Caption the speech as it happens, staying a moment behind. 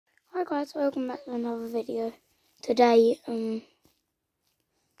Hi guys, welcome back to another video. Today, I'm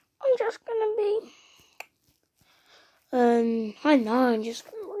just gonna be, I know, I'm just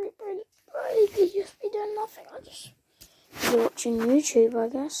gonna really just be doing nothing. I'll just be watching YouTube, I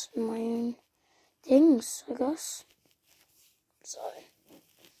guess, and my own things, I guess. So,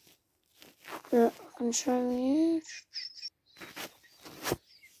 look, I can show you.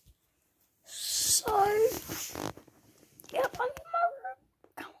 So, yep, I'm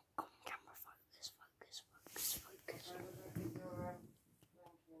come on, camera, focus.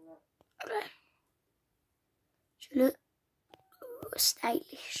 Okay. Should look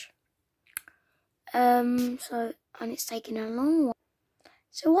stylish. So, and it's taken a long while.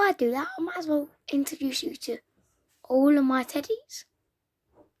 So while I do that, I might as well introduce you to all of my teddies.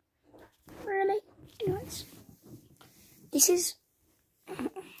 Really? Anyways, this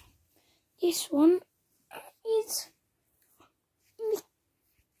one is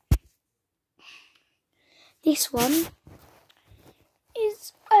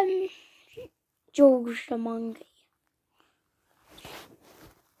George the monkey.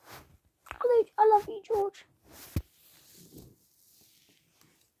 I love you, George.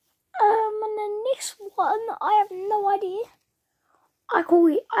 And then this one, I have no idea. I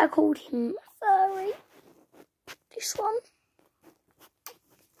called him Furry. This one.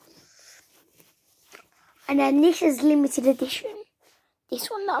 And then this is limited edition. This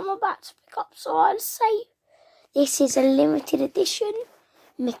one that I'm about to pick up. So I'd say this is a limited edition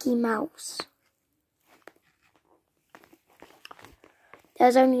Mickey Mouse.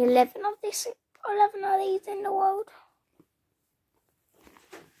 There's only 11 of these in the world.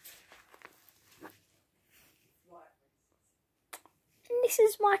 And this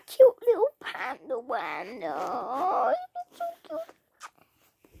is my cute little panda wanda. Oh, he looks so cute.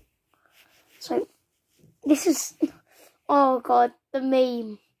 So, this is, oh god, the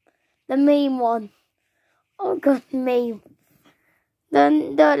meme one. Oh god, meme.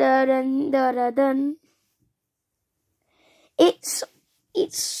 Dun dun dun dun dun dun dun.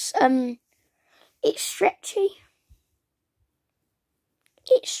 It's stretchy.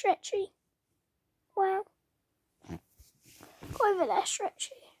 It's stretchy. Wow. Go over there,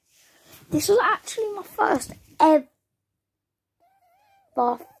 stretchy. This was actually my first ever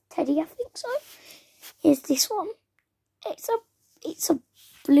teddy, I think so. Is this one? It's a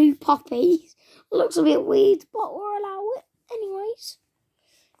blue puppy. Looks a bit weird, but we'll allow it anyways.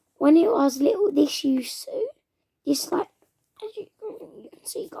 When it was little, this used to, this like, as you can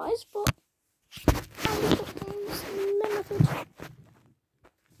see, guys, but limited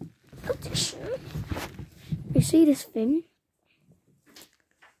edition. You see this thing?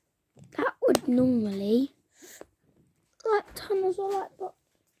 That would normally like tunnels or like, but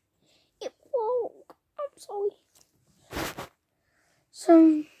it won't. I'm sorry. So,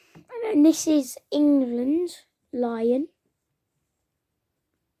 and then this is England lion.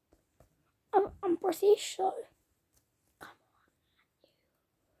 I'm British, so come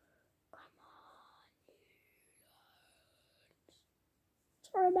on.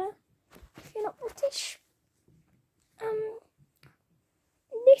 Sorry about if you're not British.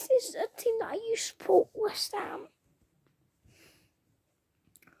 This is a team that I used to support, West Ham.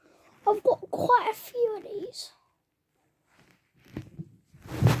 I've got quite a few of these.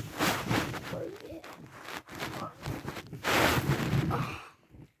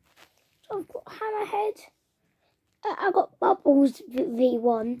 So I've got Hammerhead. I got Bubbles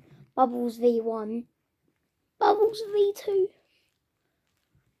V1, Bubbles V1, Bubbles V2.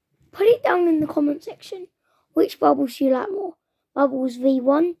 Put it down in the comment section. Which Bubbles do you like more? Bubbles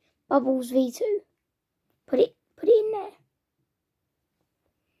V1, Bubbles V2. Put it in there.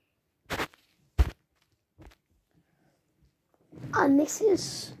 And this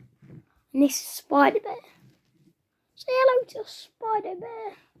is Spider Bear. Say hello to Spider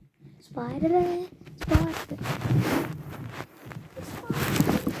Bear. Spider Bear, Spider Bear.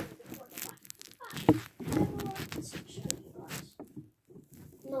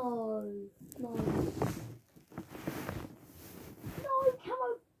 No, come on.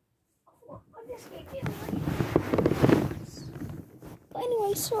 I just gave you a But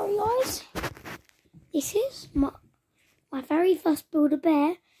anyway, sorry guys. This is my very first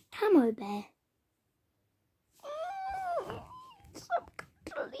Build-A-Bear, Camo Bear.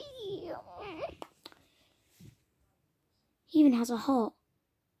 He even has a heart.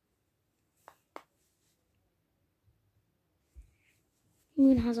 He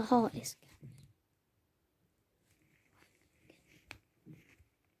even has a heart, this guy.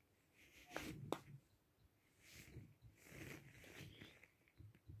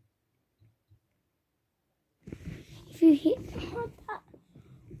 If you hit that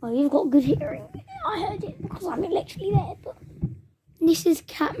Oh, you've got good hearing. I heard it because I'm literally there. But this is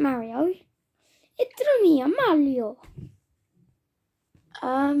Cat Mario. It's me, Mario.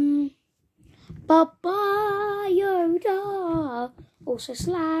 Baba Yoda. Also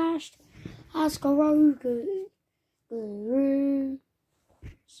slashed as Grogu.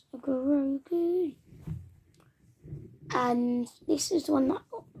 Grogu. And this is the one that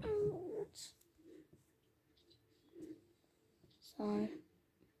got awards. So.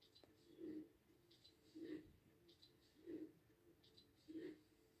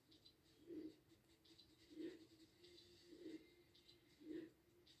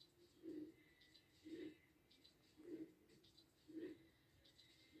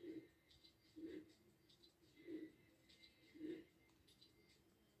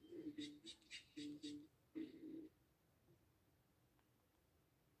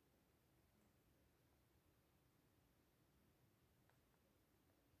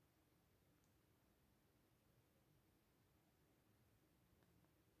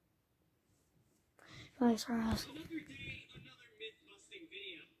 Oh, sorry.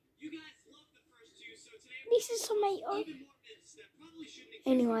 This is tomato.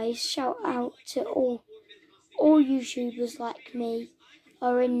 Anyways, shout out to all YouTubers like me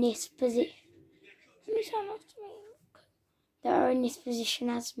are in this position. That are in this position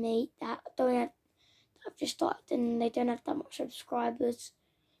as me that have just started and they don't have that much subscribers.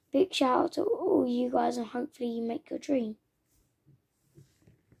 Big shout out to all you guys and hopefully you make your dream.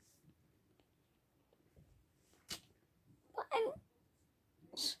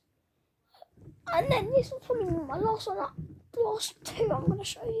 And then this will probably be my last one. The last two I'm going to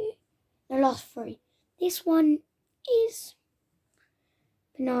show you. The last three. This one is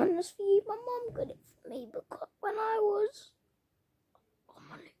bananas for you. My mum got it for me because when I was...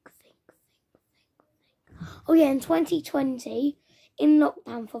 Oh yeah, in 2020, in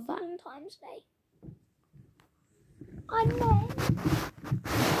lockdown for Valentine's Day. I know.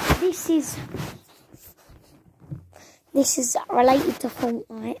 This is related to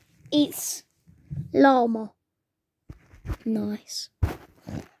Fortnite. It's llama. Nice.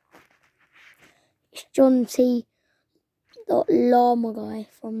 It's John T. The llama guy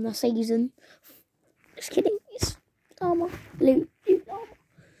from the season. Just kidding. It's llama. Blue llama.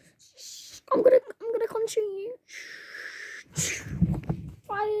 I'm gonna continue.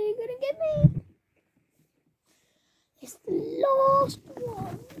 Why are you gonna get me? It's the last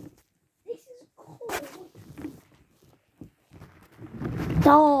one. This is called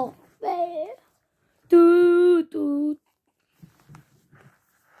Darth Vader.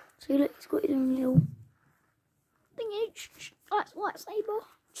 See, look, it's got his own little thingy. That's lightsaber.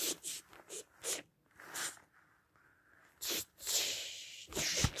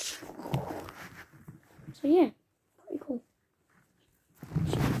 So yeah, pretty cool.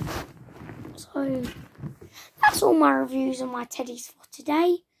 So that's all my reviews on my teddies for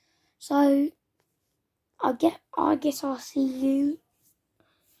today. So I guess I'll see you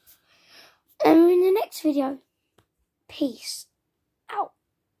in the next video. Peace.